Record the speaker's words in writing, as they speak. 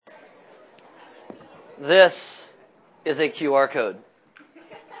This is a QR code.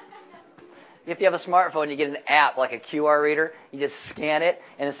 If you have a smartphone, you get an app like a QR reader. You just scan it,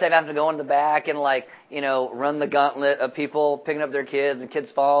 and instead of having to go in the back and run the gauntlet of people picking up their kids and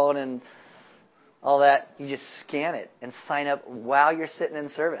kids falling and all that, you just scan it and sign up while you're sitting in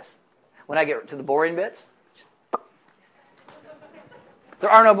service. When I get to the boring bits, there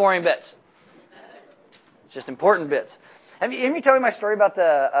are no boring bits. It's just important bits. Have you told me my story about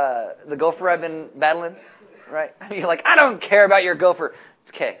the gopher I've been battling? Right? You're like, I don't care about your gopher.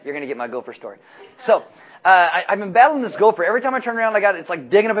 It's okay. You're going to get my gopher story. So, I've been battling this gopher. Every time I turn around, it's like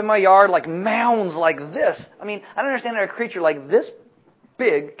digging up in my yard, like mounds like this. I mean, I don't understand how a creature like this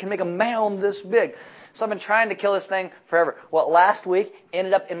big can make a mound this big. So I've been trying to kill this thing forever. Well, last week,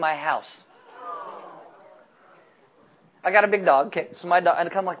 ended up in my house. I got a big dog. Okay, so my dog, and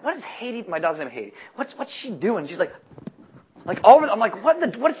I'm like, what is Haiti? My dog's name is Haiti. What's she doing? She's like over. I'm like,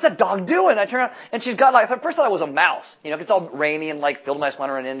 what's that dog doing? I turn around, and she's got so first I thought it was a mouse. It's all rainy and field mice want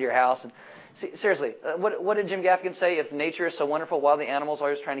to run into your house. And seriously, what did Jim Gaffigan say? If nature is so wonderful, why are the animals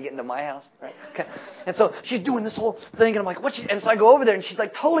always trying to get into my house? Right? Okay. And so she's doing this whole thing, and I'm like, what? And so I go over there, and she's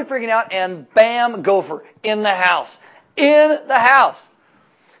totally freaking out, and bam, gopher in the house. In the house.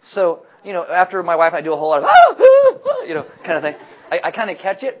 So, after my wife and I do a whole lot of, kind of thing, I kind of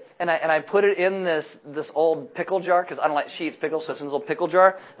catch it, and I put it in this old pickle jar, because I don't like, she eats pickles, so it's in this old pickle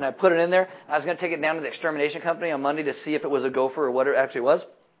jar, and I put it in there. I was going to take it down to the extermination company on Monday to see if it was a gopher or what it actually was.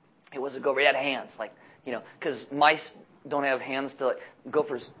 It was a gopher. It had hands, because mice don't have hands to,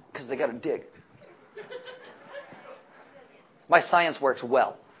 gophers, because they got to dig. My science works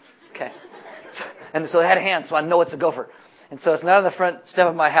well, okay? And so it had hands, so I know it's a gopher. And so it's not on the front step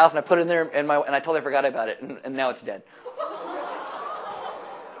of my house, and I put it in there, and I totally forgot about it, and now it's dead.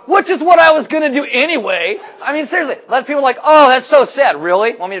 Which is what I was going to do anyway. I mean, seriously, a lot of people are like, oh, that's so sad.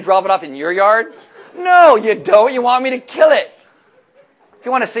 Really? Want me to drop it off in your yard? No, you don't. You want me to kill it. If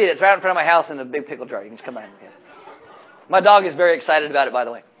you want to see it, it's right in front of my house in a big pickle jar. You can just come by and get it. My dog is very excited about it, by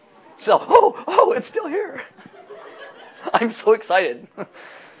the way. She's like, oh, it's still here. I'm so excited.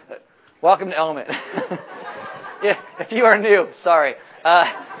 Welcome to Element. Yeah, if you are new, sorry.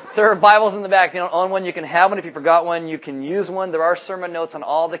 There are Bibles in the back. If you don't own one, you can have one. If you forgot one, you can use one. There are sermon notes on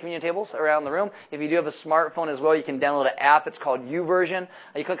all the communion tables around the room. If you do have a smartphone as well, you can download an app. It's called YouVersion.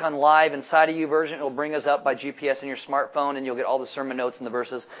 You click on Live inside of YouVersion. It will bring us up by GPS in your smartphone, and you'll get all the sermon notes and the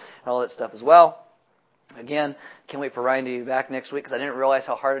verses and all that stuff as well. Again, can't wait for Ryan to be back next week, because I didn't realize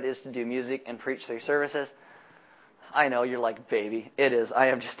how hard it is to do music and preach 3 services. I know, you're like, baby. It is. I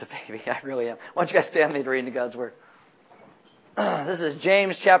am just a baby. I really am. Why don't you guys stand me to read into God's Word? This is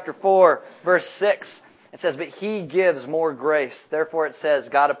James chapter 4, verse 6. It says, but He gives more grace. Therefore it says,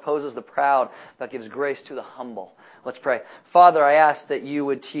 God opposes the proud, but gives grace to the humble. Let's pray. Father, I ask that You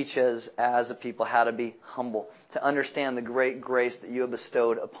would teach us as a people how to be humble, to understand the great grace that You have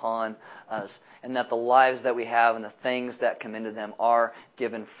bestowed upon us, and that the lives that we have and the things that come into them are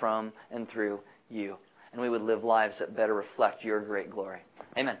given from and through You. And we would live lives that better reflect Your great glory.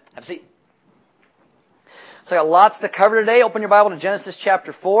 Amen. Have a seat. So I got lots to cover today. Open your Bible to Genesis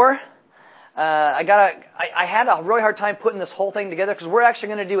chapter 4. I had a really hard time putting this whole thing together, because we're actually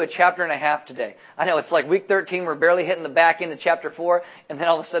going to do a chapter and a half today. I know, it's like week 13, we're barely hitting the back end of chapter 4, and then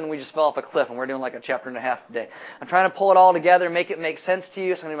all of a sudden we just fell off a cliff, and we're doing like a chapter and a half today. I'm trying to pull it all together, make it make sense to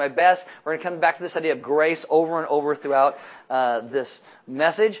you, so I'm going to do my best. We're going to come back to this idea of grace over and over throughout this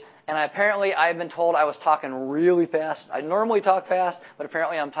message. And I've been told I was talking really fast. I normally talk fast, but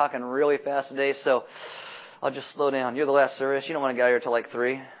apparently I'm talking really fast today, so I'll just slow down. You're the last service. You don't want to get out of here till like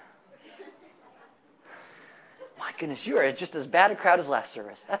 3. My goodness, you are just as bad a crowd as last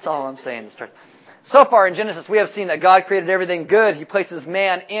service. That's all I'm saying to start. So far in Genesis, we have seen that God created everything good. He places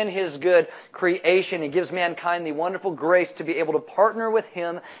man in His good creation. He gives mankind the wonderful grace to be able to partner with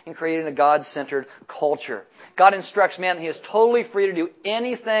Him in creating a God-centered culture. God instructs man that he is totally free to do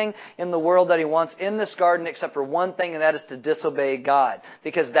anything in the world that he wants in this garden, except for one thing, and that is to disobey God.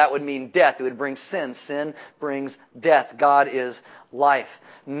 Because that would mean death. It would bring sin. Sin brings death. God is life.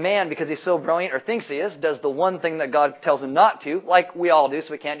 Man, because he's so brilliant, or thinks he is, does the one thing that God tells him not to, like we all do,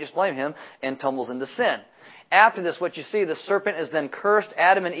 so we can't just blame him, and tumbles into sin. After this, what you see, the serpent is then cursed.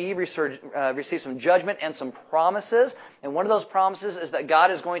 Adam and Eve receive some judgment and some promises. And one of those promises is that God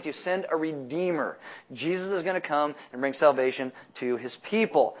is going to send a Redeemer. Jesus is going to come and bring salvation to His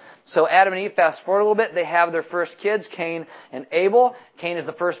people. So Adam and Eve, fast forward a little bit, they have their first kids, Cain and Abel. Cain is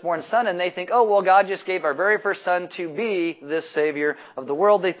the firstborn son, and they think, oh, well, God just gave our very first son to be this Savior of the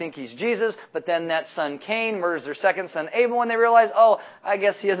world. They think He's Jesus, but then that son Cain murders their second son Abel, and they realize, oh, I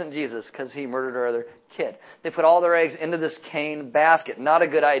guess he isn't Jesus, because he murdered our other kid. They put all their eggs into this Cain basket. Not a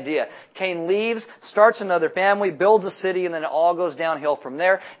good idea. Cain leaves, starts another family, builds a city, and then it all goes downhill from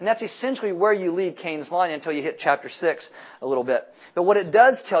there. And that's essentially where you leave Cain's line until you hit chapter 6 a little bit. But what it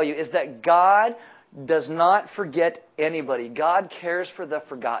does tell you is that God does not forget anybody. God cares for the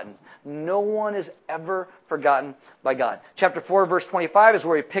forgotten. No one is ever forgotten by God. Chapter 4, verse 25 is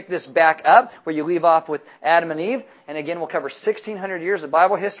where we pick this back up, where you leave off with Adam and Eve. And again, we'll cover 1,600 years of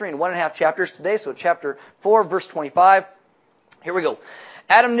Bible history in 1.5 chapters today. So chapter 4, verse 25. Here we go.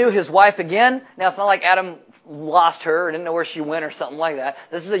 Adam knew his wife again. Now, it's not like Adam lost her or didn't know where she went or something like that.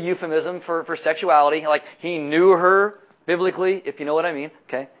 This is a euphemism for sexuality. Like, he knew her biblically, if you know what I mean.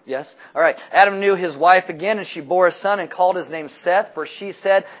 Okay, yes. All right. Adam knew his wife again, and she bore a son and called his name Seth, for she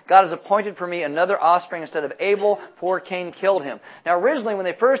said, God has appointed for me another offspring instead of Abel, for Cain killed him. Now, originally, when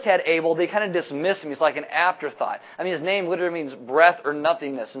they first had Abel, they kind of dismissed him. He's like an afterthought. I mean, his name literally means breath or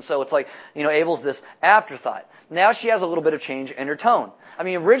nothingness, and so it's like, Abel's this afterthought. Now she has a little bit of change in her tone. I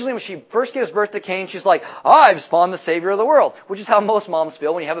mean, originally when she first gives birth to Cain, she's like, I've spawned the Savior of the world, which is how most moms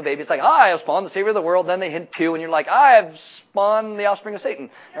feel when you have a baby. It's like, I have spawned the Savior of the world. Then they hit 2, and you're like, I have spawned the offspring of Satan,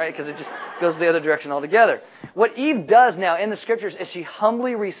 right? Because it just goes the other direction altogether. What Eve does now in the Scriptures is she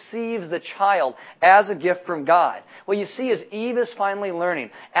humbly receives the child as a gift from God. What you see is Eve is finally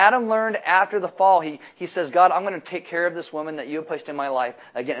learning. Adam learned after the fall. He says, God, I'm going to take care of this woman that you have placed in my life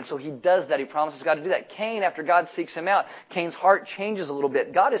again. And so he does that. He promises God to do that. Cain, after God seeks him out, Cain's heart changes a little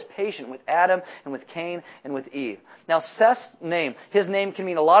bit. God is patient with Adam and with Cain and with Eve. Now, Seth's name, his name can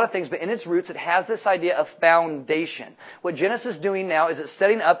mean a lot of things, but in its roots it has this idea of foundation. What Genesis is doing now is it's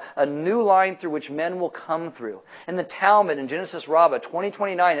setting up a new line through which men will come through. In the Talmud, in Genesis Rabbah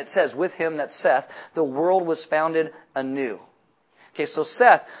 20:29, it says, with him, that's Seth, the world was founded anew. Okay, so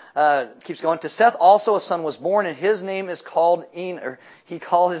Seth keeps going. To Seth also a son was born, and his name is called he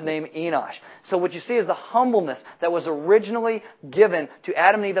called his name Enosh. So what you see is the humbleness that was originally given to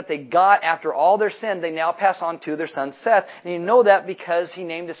Adam and Eve that they got after all their sin, they now pass on to their son Seth. And you know that because he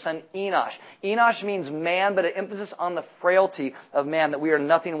named his son Enosh. Enosh means man, but an emphasis on the frailty of man, that we are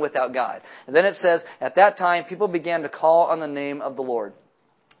nothing without God. And then it says, at that time, people began to call on the name of the Lord.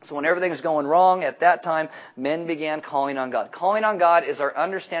 So when everything is going wrong, at that time, men began calling on God. Calling on God is our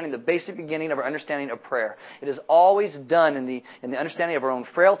understanding, the basic beginning of our understanding of prayer. It is always done in the understanding of our own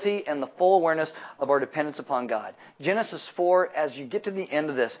frailty and the full awareness of our dependence upon God. Genesis 4, as you get to the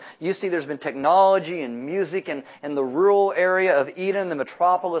end of this, you see there's been technology and music and the rural area of Eden, the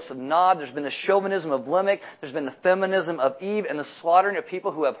metropolis of Nod. There's been the chauvinism of Lamech. There's been the feminism of Eve and the slaughtering of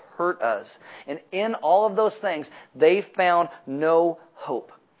people who have hurt us. And in all of those things, they found no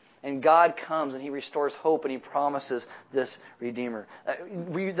hope. And God comes and He restores hope and He promises this Redeemer.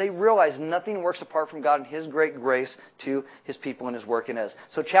 They realize nothing works apart from God and His great grace to His people and His work in us.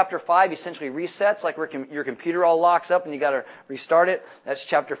 So chapter 5 essentially resets, like your computer all locks up and you got to restart it. That's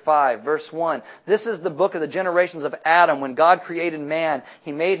chapter 5, verse 1. This is the book of the generations of Adam. When God created man,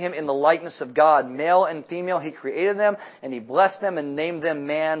 He made him in the likeness of God. Male and female, He created them, and He blessed them and named them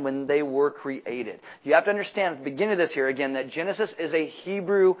man when they were created. You have to understand at the beginning of this here again that Genesis is a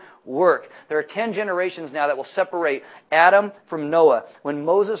Hebrew work. There are 10 generations now that will separate Adam from Noah. When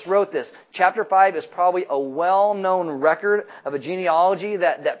Moses wrote this, chapter 5 is probably a well-known record of a genealogy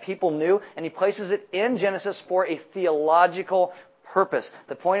that people knew, and he places it in Genesis for a theological purpose.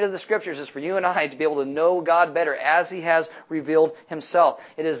 The point of the Scriptures is for you and I to be able to know God better as He has revealed Himself.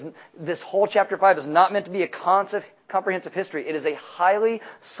 This whole chapter 5 is not meant to be a comprehensive history. It is a highly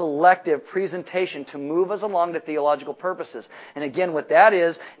selective presentation to move us along to theological purposes. And again, what that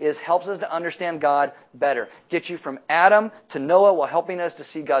is helps us to understand God better. Get you from Adam to Noah while helping us to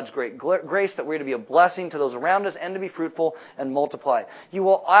see God's great grace, that we're to be a blessing to those around us and to be fruitful and multiply. You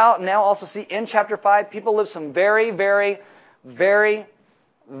will now also see in chapter 5, people live some very, very, very,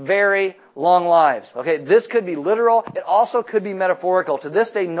 very long lives. Okay, this could be literal. It also could be metaphorical. To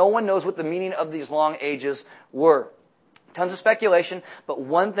this day, no one knows what the meaning of these long ages were. Tons of speculation, but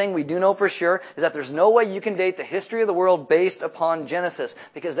one thing we do know for sure is that there's no way you can date the history of the world based upon Genesis,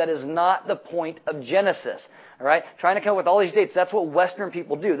 because that is not the point of Genesis. All right? Trying to come up with all these dates, that's what Western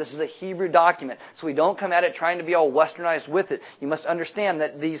people do. This is a Hebrew document, so we don't come at it trying to be all Westernized with it. You must understand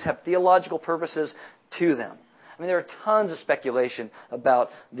that these have theological purposes to them. I mean, there are tons of speculation about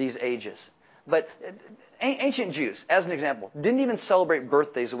these ages. But ancient Jews, as an example, didn't even celebrate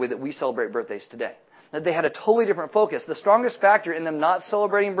birthdays the way that we celebrate birthdays today. That they had a totally different focus. The strongest factor in them not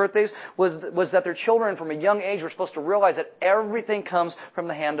celebrating birthdays was that their children from a young age were supposed to realize that everything comes from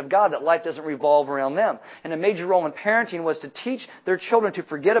the hand of God, that life doesn't revolve around them. And a major role in parenting was to teach their children to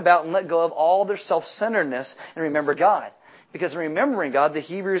forget about and let go of all their self-centeredness and remember God. Because in remembering God, the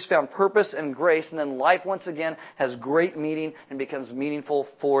Hebrews found purpose and grace, and then life once again has great meaning and becomes meaningful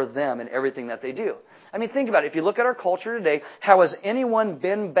for them in everything that they do. I mean, think about it. If you look at our culture today, how has anyone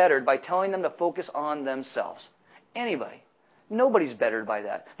been bettered by telling them to focus on themselves? Anybody. Nobody's bettered by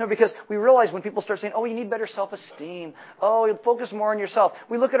that. No, because we realize when people start saying, oh, you need better self-esteem. Oh, you focus more on yourself.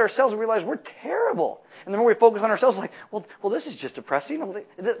 We look at ourselves and realize we're terrible. And the more we focus on ourselves, like, well, this is just depressing.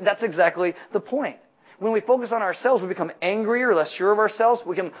 That's exactly the point. When we focus on ourselves, we become angrier, less sure of ourselves.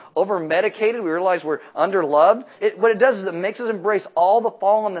 We become over-medicated. We realize we're under-loved. What it does is it makes us embrace all the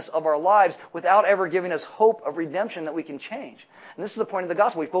fallenness of our lives without ever giving us hope of redemption that we can change. And this is the point of the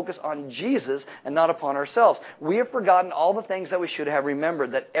gospel. We focus on Jesus and not upon ourselves. We have forgotten all the things that we should have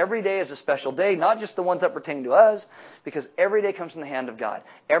remembered, that every day is a special day, not just the ones that pertain to us, because every day comes from the hand of God.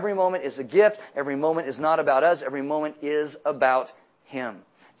 Every moment is a gift. Every moment is not about us. Every moment is about Him.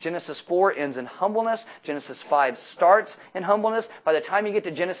 Genesis 4 ends in humbleness. Genesis 5 starts in humbleness. By the time you get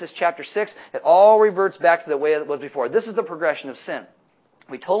to Genesis chapter 6, it all reverts back to the way it was before. This is the progression of sin.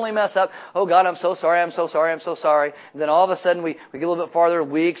 We totally mess up. Oh, God, I'm so sorry, I'm so sorry, I'm so sorry. And then all of a sudden we get a little bit farther,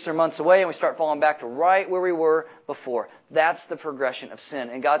 weeks or months away, and we start falling back to right where we were before. That's the progression of sin.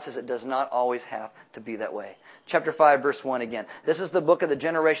 And God says it does not always have to be that way. Chapter 5, verse 1 again. This is the book of the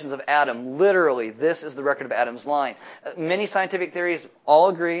generations of Adam. Literally, this is the record of Adam's line. Many scientific theories all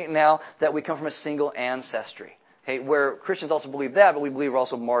agree now that we come from a single ancestry. Okay, where Christians also believe that, but we believe we're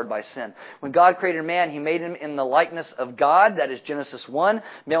also marred by sin. When God created man, He made him in the likeness of God. That is Genesis 1.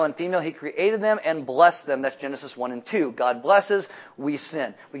 Male and female, He created them and blessed them. That's Genesis 1 and 2. God blesses, we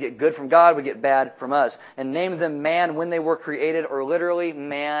sin. We get good from God, we get bad from us. And named them man when they were created, or literally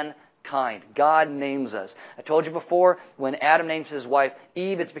mankind. God names us. I told you before, when Adam names his wife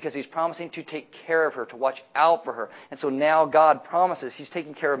Eve, it's because he's promising to take care of her, to watch out for her. And so now God promises He's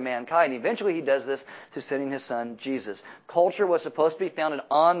taking care of mankind. Eventually He does this through sending His Son, Jesus. Culture was supposed to be founded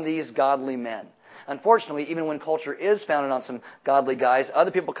on these godly men. Unfortunately, even when culture is founded on some godly guys,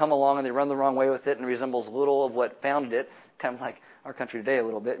 other people come along and they run the wrong way with it and resembles little of what founded it, kind of like our country today a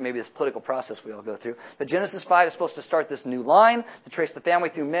little bit, maybe this political process we all go through. But Genesis 5 is supposed to start this new line, to trace the family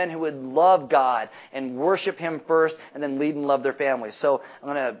through men who would love God and worship Him first and then lead and love their families. So I'm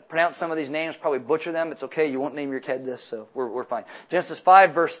going to pronounce some of these names, probably butcher them. It's okay, you won't name your kid this, so we're fine. Genesis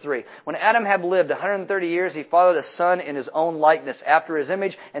 5, verse 3. When Adam had lived 130 years, he fathered a son in his own likeness, after his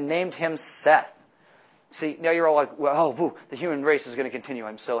image, and named him Seth. See, now you're all like, well, the human race is going to continue.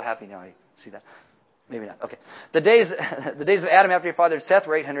 I'm so happy now I see that. Maybe not. Okay. The days of Adam after he fathered Seth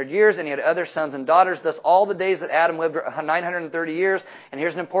were 800 years, and he had other sons and daughters. Thus all the days that Adam lived were 930 years. And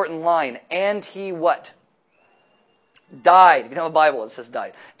here's an important line. And he what? Died. If you know the Bible, it says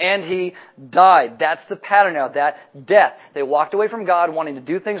died. And he died. That's the pattern now. That death. They walked away from God, wanting to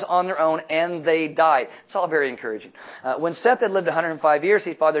do things on their own, and they died. It's all very encouraging. When Seth had lived 105 years,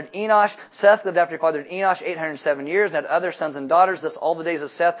 he fathered Enosh. Seth lived after he fathered Enosh 807 years, and had other sons and daughters. Thus all the days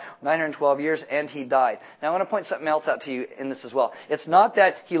of Seth were 912 years, and he died. Now I want to point something else out to you in this as well. It's not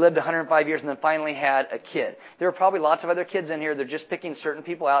that he lived 105 years and then finally had a kid. There are probably lots of other kids in here. They're just picking certain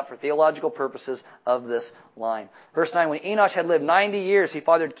people out for theological purposes of this line. Verse 9, when Enosh had lived 90 years, he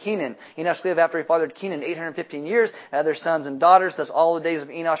fathered Kenan. Enosh lived after he fathered Kenan 815 years, and other sons and daughters. Thus all the days of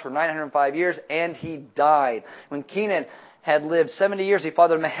Enosh were 905 years, and he died. When Kenan had lived 70 years, he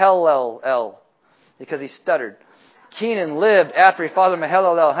fathered Mahalalel, because he stuttered. Kenan lived after he fathered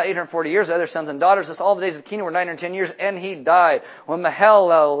Mahalalel 840 years, other sons and daughters. Thus all the days of Kenan were 910 years, and he died. When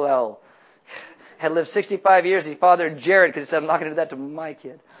Mahalalel had lived 65 years, he fathered Jared, because he said, I'm not going to do that to my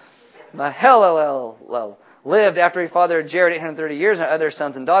kid. Mahalalel lived after he fathered Jared 830 years, and other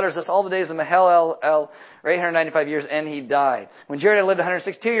sons and daughters. Thus all the days of Mahalalel were 895 years, and he died. When Jared had lived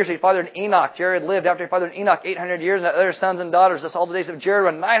 162 years, he fathered Enoch. Jared lived after he fathered Enoch 800 years, and other sons and daughters. Thus all the days of Jared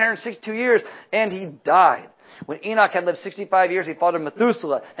were 962 years, and he died. When Enoch had lived 65 years, he fathered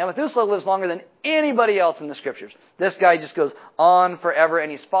Methuselah. Now, Methuselah lives longer than anybody else in the Scriptures. This guy just goes on forever, and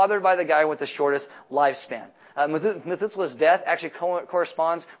he's fathered by the guy with the shortest lifespan. Methuselah's death actually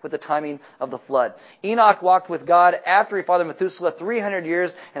corresponds with the timing of the flood. Enoch walked with God after he fathered Methuselah 300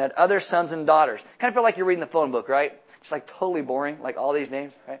 years and had other sons and daughters. Kind of feel like you're reading the phone book, right? It's like totally boring, like all these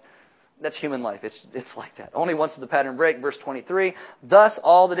names, right? That's human life. It's like that. Only once does the pattern break. Verse 23. Thus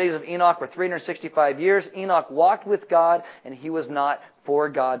all the days of Enoch were 365 years. Enoch walked with God, and he was not, for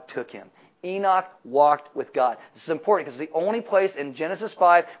God took him. Enoch walked with God. This is important because it's the only place in Genesis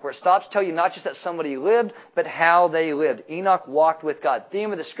 5 where it stops to tell you not just that somebody lived, but how they lived. Enoch walked with God. The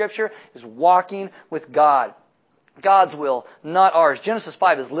theme of the Scripture is walking with God. God's will, not ours. Genesis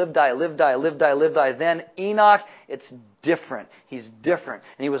 5 is live, die, live, die, live, die, live, die. Then Enoch, it's different. He's different.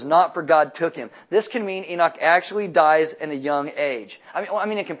 And he was not, for God took him. This can mean Enoch actually dies in a young age. I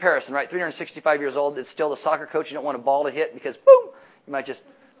mean in comparison, right? 365 years old, it's still the soccer coach you don't want a ball to hit because, boom, you might just,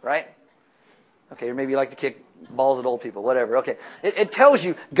 right? Okay, or maybe you like to kick balls at old people, whatever. Okay. It tells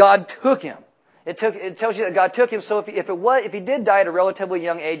you God took him. It tells you that God took him. So if he did die at a relatively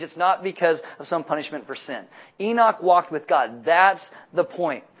young age, it's not because of some punishment for sin. Enoch walked with God. That's the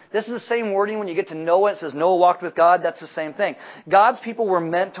point. This is the same wording when you get to Noah. It says Noah walked with God. That's the same thing. God's people were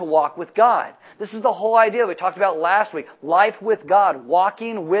meant to walk with God. This is the whole idea we talked about last week. Life with God.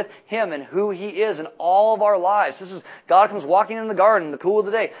 Walking with Him and who He is in all of our lives. This is God comes walking in the garden in the cool of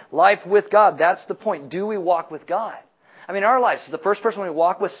the day. Life with God. That's the point. Do we walk with God? I mean, in our lives, is the first person we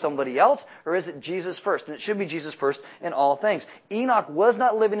walk with somebody else, or is it Jesus first? And it should be Jesus first in all things. Enoch was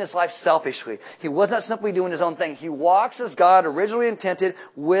not living his life selfishly. He was not simply doing his own thing. He walks as God originally intended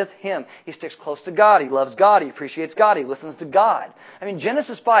with Him. He sticks close to God. He loves God. He appreciates God. He listens to God. I mean,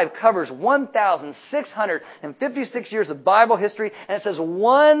 Genesis 5 covers 1,656 years of Bible history, and it says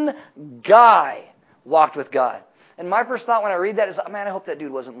one guy walked with God. And my first thought when I read that is, man, I hope that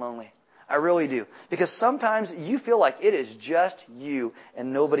dude wasn't lonely. I really do. Because sometimes you feel like it is just you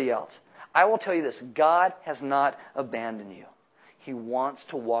and nobody else. I will tell you this. God has not abandoned you. He wants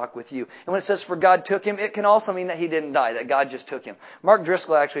to walk with you. And when it says, for God took him, it can also mean that he didn't die, that God just took him. Mark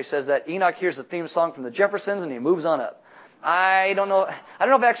Driscoll actually says that Enoch hears the theme song from the Jeffersons and he moves on up. I don't know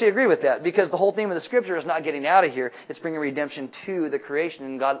if I actually agree with that, because the whole theme of the Scripture is not getting out of here. It's bringing redemption to the creation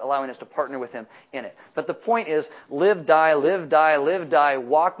and God allowing us to partner with Him in it. But the point is, live, die, live, die, live, die,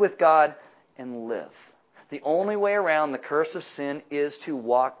 walk with God and live. The only way around the curse of sin is to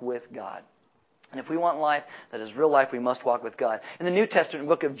walk with God. And if we want life that is real life, we must walk with God. In the New Testament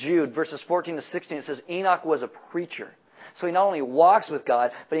book of Jude, verses 14 to 16, it says Enoch was a preacher. So he not only walks with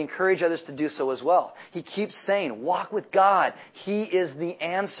God, but he encouraged others to do so as well. He keeps saying, walk with God. He is the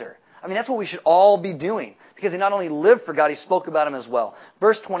answer. I mean, that's what we should all be doing. Because he not only lived for God, he spoke about Him as well.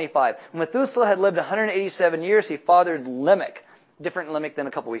 Verse 25. When Methuselah had lived 187 years, he fathered Lamech. Different Lamech than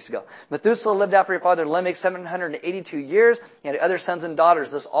a couple weeks ago. Methuselah lived after he fathered Lamech 782 years. He had other sons and daughters.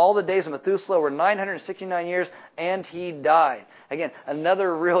 Thus, all the days of Methuselah were 969 years, and he died. Again,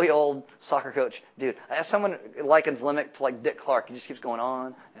 another really old soccer coach dude. Someone likens Lamech to like Dick Clark. He just keeps going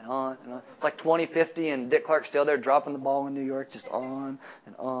on and on and on. It's like 2050, and Dick Clark's still there dropping the ball in New York, just on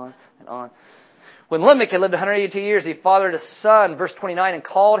and on and on. When Lamech had lived 182 years, he fathered a son, verse 29, and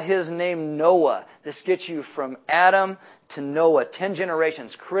called his name Noah. This gets you from Adam to Noah, 10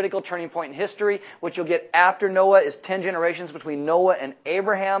 generations. Critical turning point in history. What you'll get after Noah is 10 generations between Noah and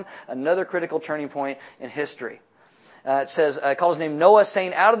Abraham, another critical turning point in history. It says, called his name Noah,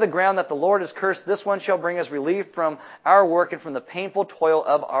 saying, out of the ground that the Lord has cursed, this one shall bring us relief from our work and from the painful toil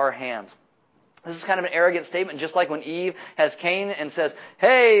of our hands. This is kind of an arrogant statement, just like when Eve has Cain and says,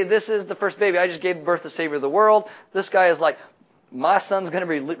 hey, this is the first baby. I just gave birth to the Savior of the world. This guy is like, my son's going to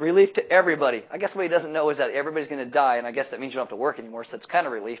be relief to everybody. I guess what he doesn't know is that everybody's going to die, and I guess that means you don't have to work anymore, so it's kind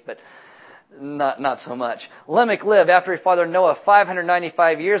of relief, but not so much. Lamech lived after he fathered Noah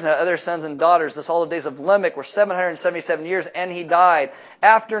 595 years and had other sons and daughters. Thus all the days of Lamech were 777 years, and he died.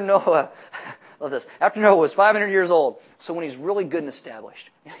 After Noah, love this, after Noah was 500 years old, so when he's really good and established,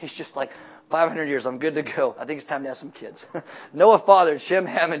 he's just like, 500 years, I'm good to go. I think it's time to have some kids. Noah fathered Shem,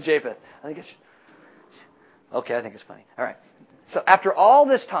 Ham, and Japheth. I think it's funny. All right. So after all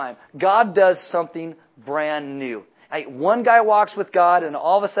this time, God does something brand new. One guy walks with God, and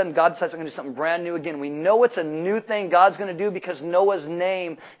all of a sudden God decides I'm going to do something brand new again. We know it's a new thing God's going to do because Noah's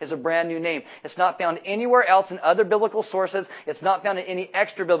name is a brand new name. It's not found anywhere else in other biblical sources. It's not found in any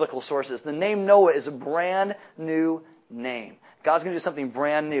extra biblical sources. The name Noah is a brand new name. God's going to do something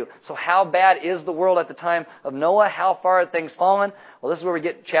brand new. So how bad is the world at the time of Noah? How far had things fallen? Well, this is where we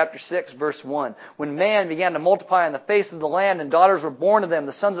get chapter 6, verse 1. When man began to multiply on the face of the land and daughters were born to them,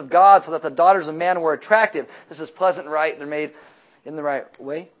 the sons of God, so that the daughters of man were attractive. This is pleasant, right? They're made in the right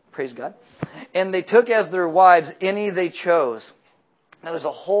way. Praise God. And they took as their wives any they chose. Now, there's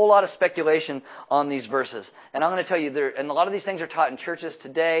a whole lot of speculation on these verses. And I'm going to tell you, and a lot of these things are taught in churches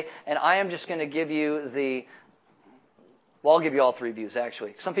today, and I am just going to give you I'll give you all three views,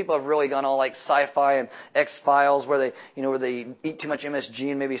 actually. Some people have really gone all like sci-fi and X-Files, where they eat too much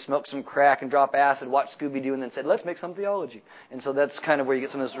MSG and maybe smoke some crack and drop acid, watch Scooby-Doo, and then said, let's make some theology. And so that's kind of where you get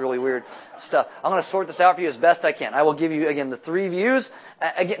some of this really weird stuff. I'm going to sort this out for you as best I can. I will give you, again, the three views.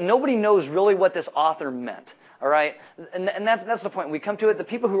 Again, nobody knows really what this author meant. All right? And that's the point. We come to it. The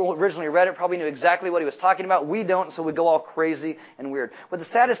people who originally read it probably knew exactly what he was talking about. We don't, so we go all crazy and weird. But the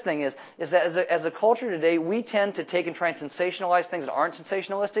saddest thing is that as a culture today, we tend to take and try and sensationalize things that aren't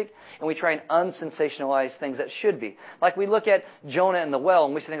sensationalistic, and we try and unsensationalize things that should be. Like we look at Jonah and the well,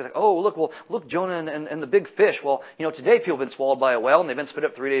 and we say things like, oh, look, Jonah and the big fish. Well, today people have been swallowed by a whale, and they've been spit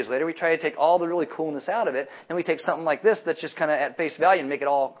up 3 days later. We try to take all the really coolness out of it, and we take something like this that's just kind of at face value and make it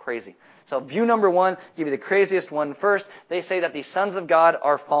all crazy. So view number one, give you the craziest one first. They say that the sons of God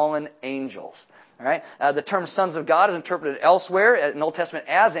are fallen angels. All right. The term sons of God is interpreted elsewhere in the Old Testament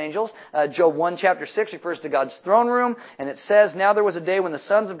as angels. Job 1 chapter 6 refers to God's throne room, and it says, now there was a day when the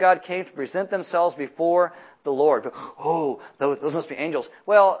sons of God came to present themselves before the Lord. But, those must be angels.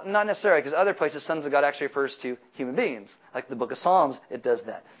 Well, not necessarily, because other places, sons of God actually refers to human beings. Like the book of Psalms, it does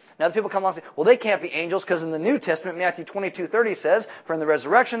that. Now, the people come along and say, well, they can't be angels because in the New Testament, Matthew 22:30 says, for in the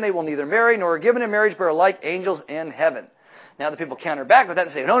resurrection they will neither marry nor are given in marriage, but are like angels in heaven. Now, the people counter back with that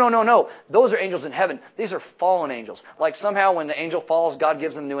and say, no. Those are angels in heaven. These are fallen angels. Like somehow when the angel falls, God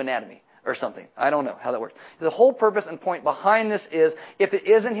gives them new anatomy or something. I don't know how that works. The whole purpose and point behind this is, if it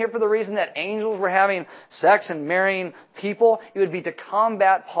isn't here for the reason that angels were having sex and marrying people, it would be to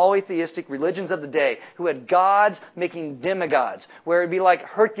combat polytheistic religions of the day who had gods making demigods, where it would be like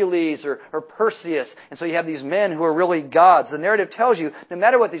Hercules or Perseus. And so you have these men who are really gods. The narrative tells you, no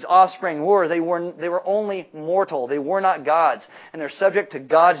matter what these offspring were, they were only mortal. They were not gods. And they're subject to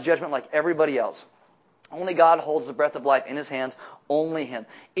God's judgment like everybody else. Only God holds the breath of life in His hands. Only Him.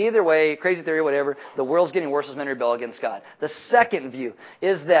 Either way, crazy theory, whatever, the world's getting worse as men rebel against God. The second view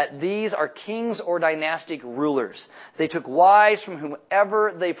is that these are kings or dynastic rulers. They took wives from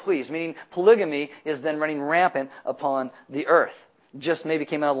whomever they pleased, meaning polygamy is then running rampant upon the earth. Just maybe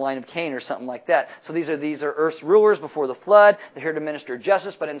came out of the line of Cain or something like that. So these are earth's rulers before the flood. They're here to minister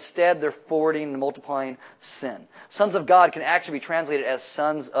justice, but instead they're forwarding and multiplying sin. Sons of God can actually be translated as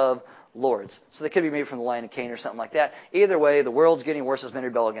sons of lords. So they could be maybe from the line of Cain or something like that. Either way, the world's getting worse as men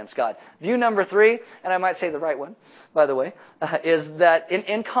rebel against God. View number 3, and I might say the right one, by the way, is that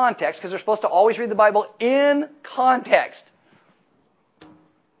in context, because they're supposed to always read the Bible in context.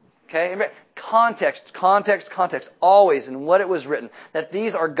 Okay? Context, always in what it was written. That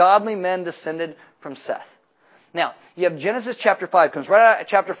these are godly men descended from Seth. Now, you have Genesis chapter 5, comes right out of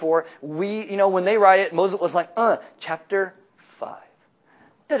chapter 4. When they write it, Moses was like, chapter 5.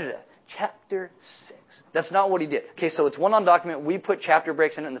 Chapter 6. That's not what he did. Okay, so it's one on document. We put chapter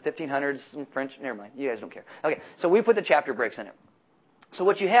breaks in it in the 1500s in French. Never mind. You guys don't care. Okay, so we put the chapter breaks in it. So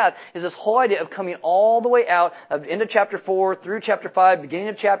what you have is this whole idea of coming all the way out into chapter 4, through chapter 5, beginning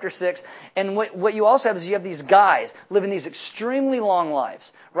of chapter 6. And what you also have is you have these guys living these extremely long lives,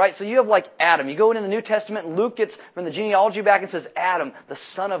 right? So you have like Adam. You go into the New Testament, and Luke gets from the genealogy back and says, Adam, the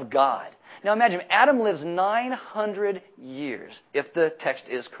son of God. Now imagine, Adam lives 900 years, if the text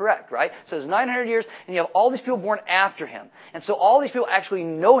is correct, right? So it's 900 years, and you have all these people born after him. And so all these people actually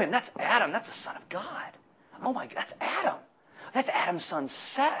know him. That's Adam. That's the son of God. Oh my God, that's Adam. That's Adam's son,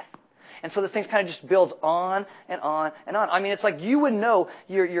 Seth. And so this thing kind of just builds on and on and on. I mean, it's like you would know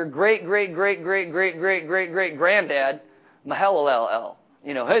your great-great-great-great-great-great-great-granddad, Mahalalel.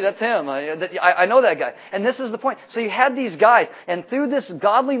 Hey, that's him. I know that guy. And this is the point. So you had these guys, and through this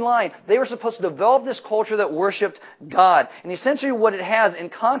godly line, they were supposed to develop this culture that worshipped God. And essentially what it has in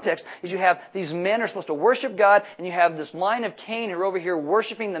context is you have these men who are supposed to worship God, and you have this line of Cain who are over here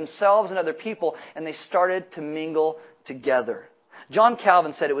worshiping themselves and other people, and they started to mingle together. John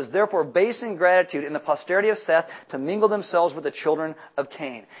Calvin said it was therefore base ingratitude in the posterity of Seth to mingle themselves with the children of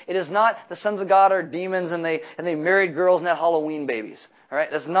Cain. It is not the sons of God are demons and they married girls and had Halloween babies. All right,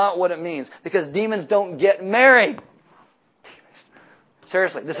 that's not what it means, because demons don't get married. Demons.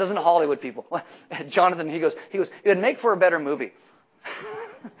 Seriously, this isn't Hollywood, people. Jonathan, he goes, it would make for a better movie.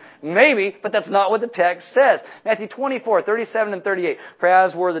 Maybe, but that's not what the text says. Matthew 24, 37 and 38. For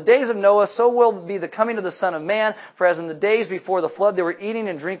as were the days of Noah, so will be the coming of the Son of Man. For as in the days before the flood, they were eating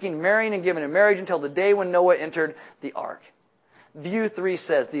and drinking, marrying and giving in marriage until the day when Noah entered the ark. View 3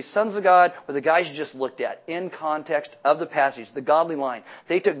 says, these sons of God were the guys you just looked at in context of the passage, the godly line.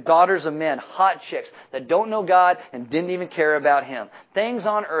 They took daughters of men, hot chicks that don't know God and didn't even care about Him. Things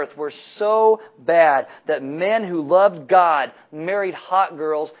on earth were so bad that men who loved God married hot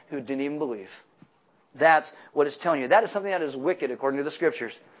girls who didn't even believe. That's what it's telling you. That is something that is wicked according to the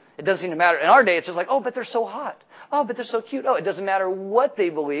Scriptures. It doesn't seem to matter. In our day, it's just like, oh, but they're so hot. Oh, but they're so cute. Oh, it doesn't matter what they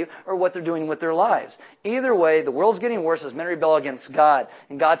believe or what they're doing with their lives. Either way, the world's getting worse as men rebel against God.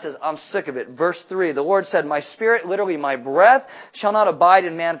 And God says, I'm sick of it. Verse 3, the Lord said, my spirit, literally my breath, shall not abide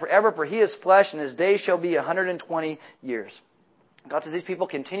in man forever, for he is flesh, and his days shall be 120 years. God says these people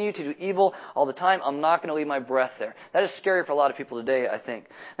continue to do evil all the time. I'm not going to leave my breath there. That is scary for a lot of people today, I think.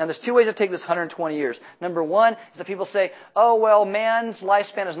 Now, there's two ways to take this 120 years. Number one is that people say, oh, well, man's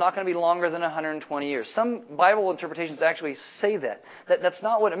lifespan is not going to be longer than 120 years. Some Bible interpretations actually say that. That's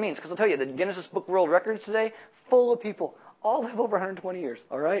not what it means. Because I'll tell you, the Guinness Book World Records today, full of people, all live over 120 years.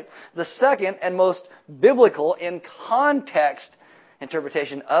 All right? The second and most biblical in context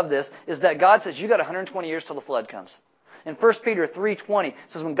interpretation of this is that God says, you got 120 years till the flood comes. In 1 Peter 3:20, it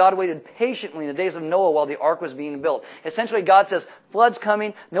says, when God waited patiently in the days of Noah while the ark was being built. Essentially, God says, flood's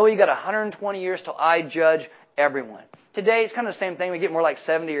coming. Noah, you got 120 years till I judge everyone. Today, it's kind of the same thing. We get more like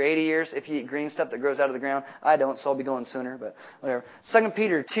 70 or 80 years if you eat green stuff that grows out of the ground. I don't, so I'll be going sooner, but whatever. 2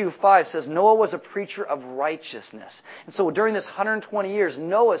 Peter 2:5 says, Noah was a preacher of righteousness. And so during this 120 years,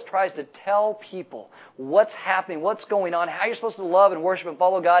 Noah tries to tell people what's happening, what's going on, how you're supposed to love and worship and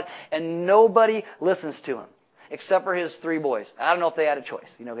follow God, and nobody listens to him. Except for his three boys. I don't know if they had a choice.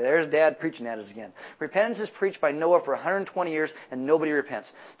 There's Dad preaching at us again. Repentance is preached by Noah for 120 years, and nobody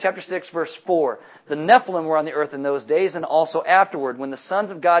repents. Chapter 6, verse 4. The Nephilim were on the earth in those days, and also afterward, when the sons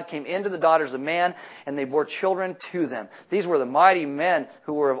of God came into the daughters of man, and they bore children to them. These were the mighty men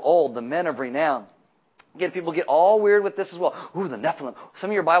who were of old, the men of renown. Again, people get all weird with this as well. Ooh, the Nephilim. Some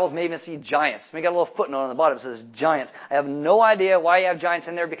of your Bibles may even see giants. We got a little footnote on the bottom that says giants. I have no idea why you have giants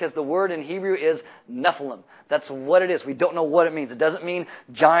in there because the word in Hebrew is Nephilim. That's what it is. We don't know what it means. It doesn't mean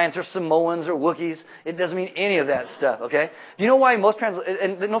giants or Samoans or Wookiees. It doesn't mean any of that stuff, okay? Do you know why most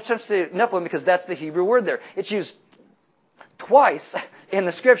translations say Nephilim? Because that's the Hebrew word there. It's used twice in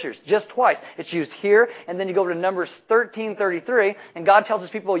the Scriptures, just twice. It's used here, and then you go to Numbers 13:33, and God tells His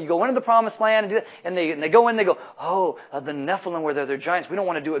people, you go into the Promised Land, and do that, and they go in, they go, the Nephilim were there, they're giants. We don't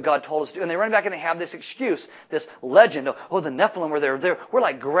want to do what God told us to do. And they run back and they have this excuse, this legend of, the Nephilim were there. We're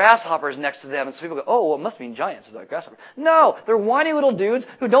like grasshoppers next to them. And so people go, it must mean giants. They're like grasshoppers. No, they're whiny little dudes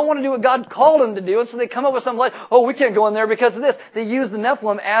who don't want to do what God called them to do, and so they come up with something like, we can't go in there because of this. They use the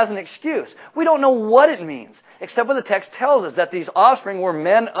Nephilim as an excuse. We don't know what it means, except what the text tells us, that these offspring were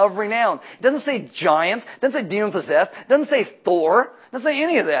men of renown. It doesn't say giants. It doesn't say demon-possessed. It doesn't say Thor. It doesn't say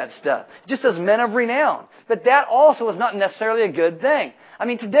any of that stuff. It just says men of renown. But that also is not necessarily a good thing. I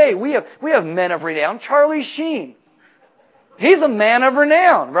mean, today we have men of renown. Charlie Sheen. He's a man of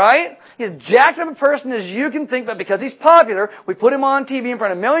renown, right? He's as jacked of a person as you can think, but because he's popular, we put him on TV in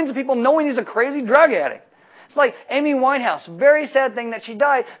front of millions of people knowing he's a crazy drug addict. It's like Amy Winehouse. Very sad thing that she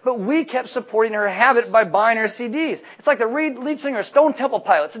died, but we kept supporting her habit by buying her CDs. It's like the lead singer of Stone Temple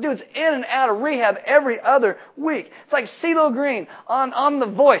Pilots. The dude's in and out of rehab every other week. It's like CeeLo Green on The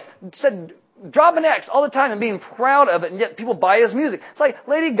Voice. Said drop an X all the time and being proud of it, and yet people buy his music. It's like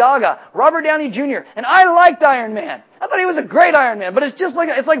Lady Gaga, Robert Downey Jr., and I liked Iron Man. I thought he was a great Iron Man, but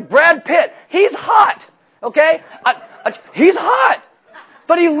it's like Brad Pitt. He's hot, okay? He's hot.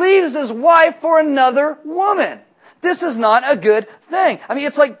 But he leaves his wife for another woman. This is not a good thing. I mean,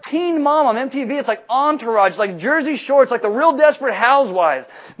 it's like Teen Mom on MTV. It's like Entourage. It's like Jersey Shore. It's like the Real Desperate Housewives.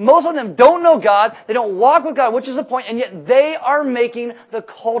 Most of them don't know God. They don't walk with God, which is the point, and yet they are making the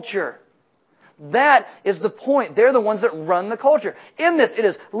culture. That is the point. They're the ones that run the culture. In this, it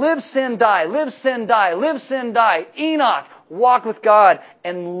is live, sin, die, live, sin, die, live, sin, die. Enoch, walk with God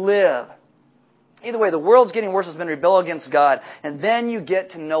and live. Either way, the world's getting worse. It's been rebel against God. And then you get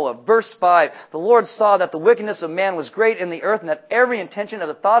to Noah. Verse 5, the Lord saw that the wickedness of man was great in the earth, and that every intention of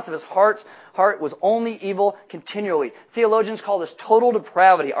the thoughts of his heart was only evil continually. Theologians call this total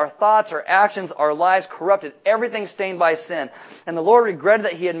depravity. Our thoughts, our actions, our lives corrupted. Everything stained by sin. And the Lord regretted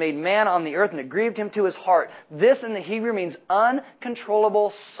that He had made man on the earth, and it grieved Him to His heart. This in the Hebrew means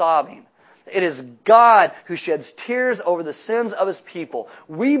uncontrollable sobbing. It is God who sheds tears over the sins of His people.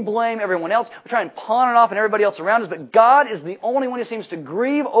 We blame everyone else. We try and pawn it off on everybody else around us, but God is the only one who seems to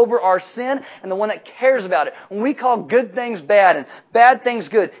grieve over our sin and the one that cares about it. When we call good things bad and bad things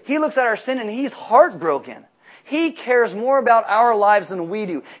good, He looks at our sin and He's heartbroken. He cares more about our lives than we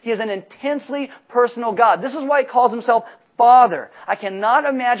do. He is an intensely personal God. This is why He calls Himself Father. I cannot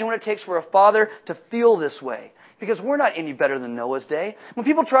imagine what it takes for a father to feel this way. Because we're not any better than Noah's day. When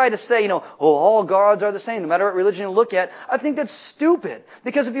people try to say, all gods are the same, no matter what religion you look at, I think that's stupid.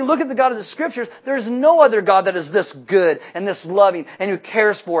 Because if you look at the God of the Scriptures, there's no other God that is this good and this loving and who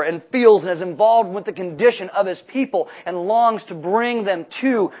cares for and feels and is involved with the condition of His people and longs to bring them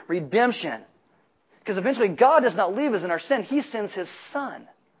to redemption. Because eventually God does not leave us in our sin. He sends His Son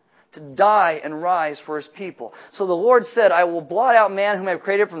to die and rise for His people. So the Lord said, I will blot out man whom I have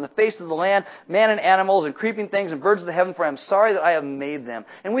created from the face of the land, man and animals and creeping things and birds of the heaven, for I am sorry that I have made them.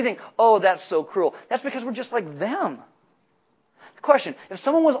 And we think, that's so cruel. That's because we're just like them. The question, if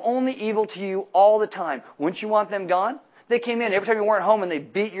someone was only evil to you all the time, wouldn't you want them gone? They came in every time you weren't home and they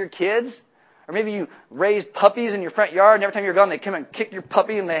beat your kids. Or maybe you raised puppies in your front yard and every time you're gone they come and kick your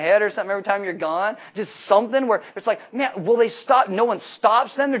puppy in the head or something every time you're gone. Just something where it's like, man, will they stop? No one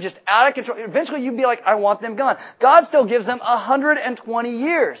stops them. They're just out of control. Eventually you'd be like, I want them gone. God still gives them 120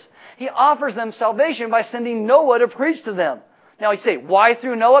 years. He offers them salvation by sending Noah to preach to them. Now you say, why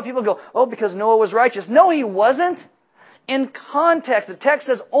through Noah? People go, oh, because Noah was righteous. No, he wasn't. In context, the text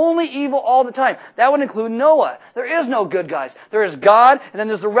says only evil all the time. That would include Noah. There is no good guys. There is God, and then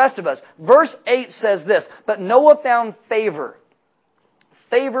there's the rest of us. Verse 8 says this, but Noah found favor.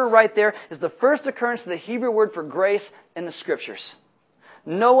 Favor right there is the first occurrence of the Hebrew word for grace in the Scriptures.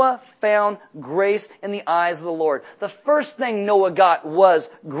 Noah found grace in the eyes of the Lord. The first thing Noah got was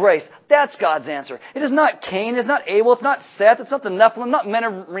grace. That's God's answer. It is not Cain, it's not Abel, it's not Seth, it's not the Nephilim, not men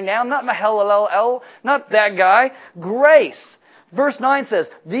of renown, not Mahalalel, not that guy. Grace. Verse 9 says,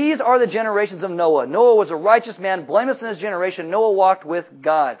 these are the generations of Noah. Noah was a righteous man, blameless in his generation. Noah walked with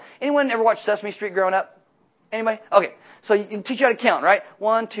God. Anyone ever watch Sesame Street growing up? Anybody? Okay. So you can teach you how to count, right?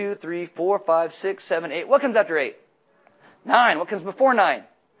 1, 2, 3, 4, 5, 6, 7, 8. What comes after 8? 9. What comes before 9?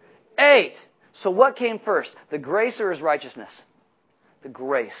 8. So what came first? The grace or his righteousness? The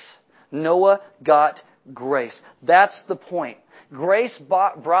grace. Noah got grace. That's the point. Grace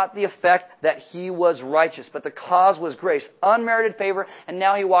brought the effect that he was righteous, but the cause was grace. Unmerited favor, and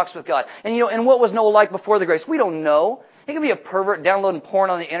now he walks with God. And what was Noah like before the grace? We don't know. He could be a pervert downloading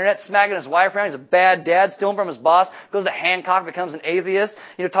porn on the internet, smacking his wife around. He's a bad dad, stealing from his boss, goes to Hancock, becomes an atheist,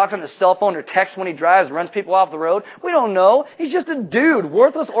 talks on his cell phone or texts when he drives, runs people off the road. We don't know. He's just a dude,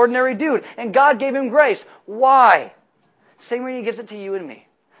 worthless, ordinary dude. And God gave him grace. Why? Same way He gives it to you and me.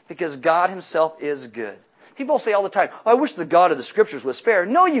 Because God Himself is good. People say all the time, I wish the God of the Scriptures was fair.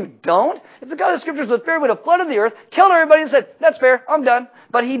 No, you don't. If the God of the Scriptures was fair, He would have flooded the earth, killed everybody, and said, that's fair, I'm done.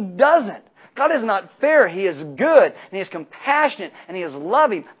 But He doesn't. God is not fair. He is good, and He is compassionate, and He is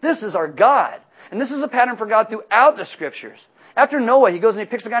loving. This is our God. And this is a pattern for God throughout the Scriptures. After Noah, He goes and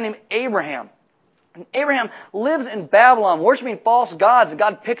He picks a guy named Abraham. And Abraham lives in Babylon, worshiping false gods, and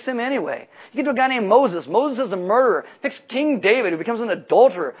God picks him anyway. You get to a guy named Moses. Moses is a murderer. Picks King David, who becomes an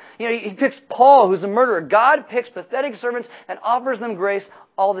adulterer. He picks Paul, who's a murderer. God picks pathetic servants and offers them grace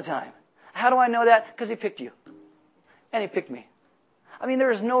all the time. How do I know that? Because He picked you. And He picked me.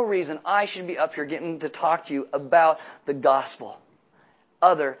 There is no reason I should be up here getting to talk to you about the gospel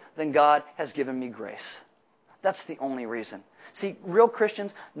other than God has given me grace. That's the only reason. See, real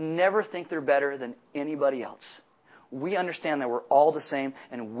Christians never think they're better than anybody else. We understand that we're all the same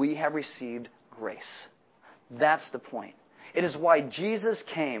and we have received grace. That's the point. It is why Jesus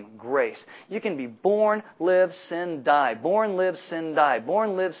came, grace. You can be born, live, sin, die. Born, live, sin, die.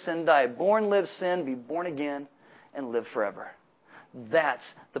 Born, live, sin, die. Born, live, sin, be born again, and live forever.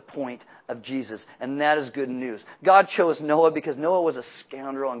 That's the point of Jesus, and that is good news. God chose Noah because Noah was a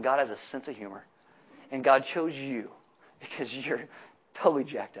scoundrel, and God has a sense of humor. And God chose you because you're totally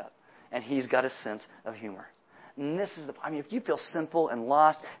jacked up, and He's got a sense of humor. And this is if you feel sinful and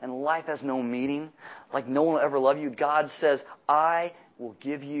lost, and life has no meaning, like no one will ever love you, God says, I will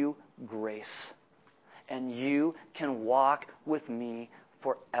give you grace, and you can walk with me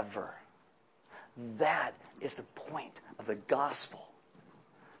forever. That is the point of the gospel.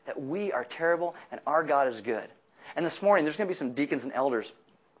 That we are terrible and our God is good. And this morning, there's going to be some deacons and elders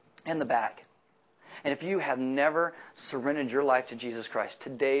in the back. And if you have never surrendered your life to Jesus Christ,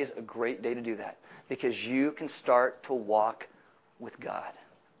 today's a great day to do that. Because you can start to walk with God.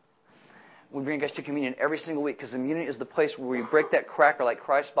 We bring guys to communion every single week because communion is the place where we break that cracker like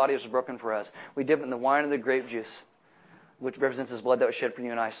Christ's body was broken for us. We dip it in the wine and the grape juice, which represents His blood that was shed for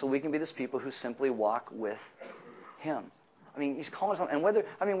you and I, so we can be this people who simply walk with Him. He's calling us on, and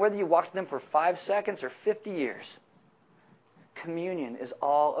whether you walk with Him for 5 seconds or 50 years, communion is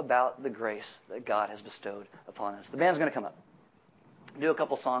all about the grace that God has bestowed upon us. The band's going to come up, do a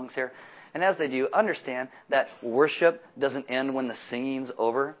couple songs here, and as they do, understand that worship doesn't end when the singing's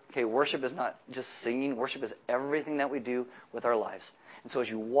over. Okay, worship is not just singing. Worship is everything that we do with our lives. And so as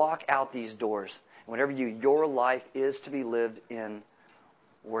you walk out these doors, whatever your life is to be lived in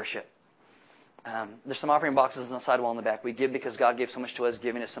worship. There's some offering boxes on the sidewall in the back. We give because God gave so much to us.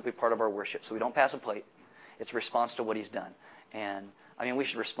 Giving is simply part of our worship. So we don't pass a plate. It's a response to what He's done. And, we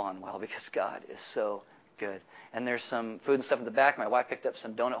should respond well because God is so good. And there's some food and stuff in the back. My wife picked up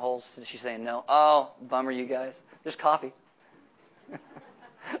some donut holes. She's saying no. Oh, bummer, you guys. There's coffee.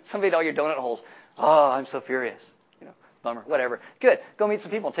 Somebody ate all your donut holes. Oh, I'm so furious. Bummer. Whatever. Good. Go meet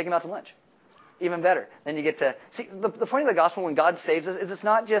some people and take them out to lunch. Even better. Then you get to see the point of the gospel when God saves us is it's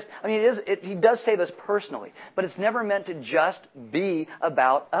not just. He does save us personally, but it's never meant to just be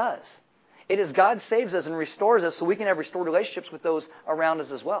about us. It is God saves us and restores us so we can have restored relationships with those around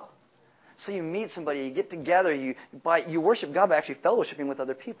us as well. So you meet somebody, you get together, you worship God by actually fellowshipping with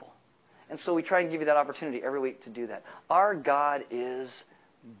other people. And so we try and give you that opportunity every week to do that. Our God is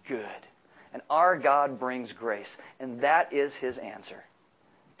good. And our God brings grace. And that is His answer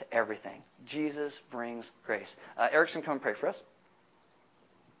to everything. Jesus brings grace. Eric's going to come and pray for us.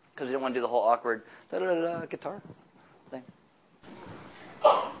 Because we don't want to do the whole awkward guitar thing.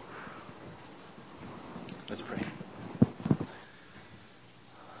 Let's pray.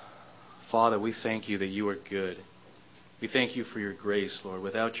 Father, we thank you that you are good. We thank you for your grace, Lord.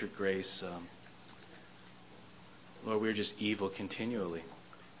 Without your grace, Lord, we're just evil continually.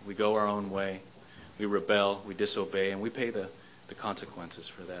 We go our own way. We rebel. We disobey. And we pay the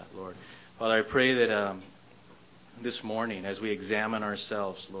consequences for that, Lord. Father, I pray that this morning, as we examine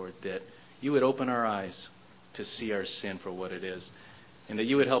ourselves, Lord, that you would open our eyes to see our sin for what it is. And that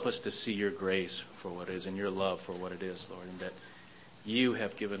you would help us to see your grace for what it is and your love for what it is, Lord. And that you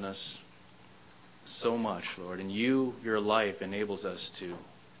have given us so much, Lord. And your life enables us to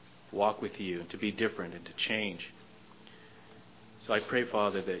walk with you, to be different and to change. So I pray,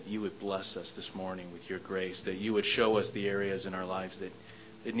 Father, that you would bless us this morning with your grace, that you would show us the areas in our lives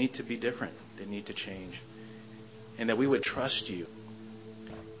that need to be different, that need to change. And that we would trust you,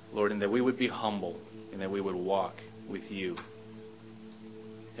 Lord, and that we would be humble and that we would walk with you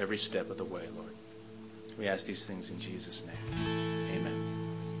every step of the way, Lord. We ask these things in Jesus' name.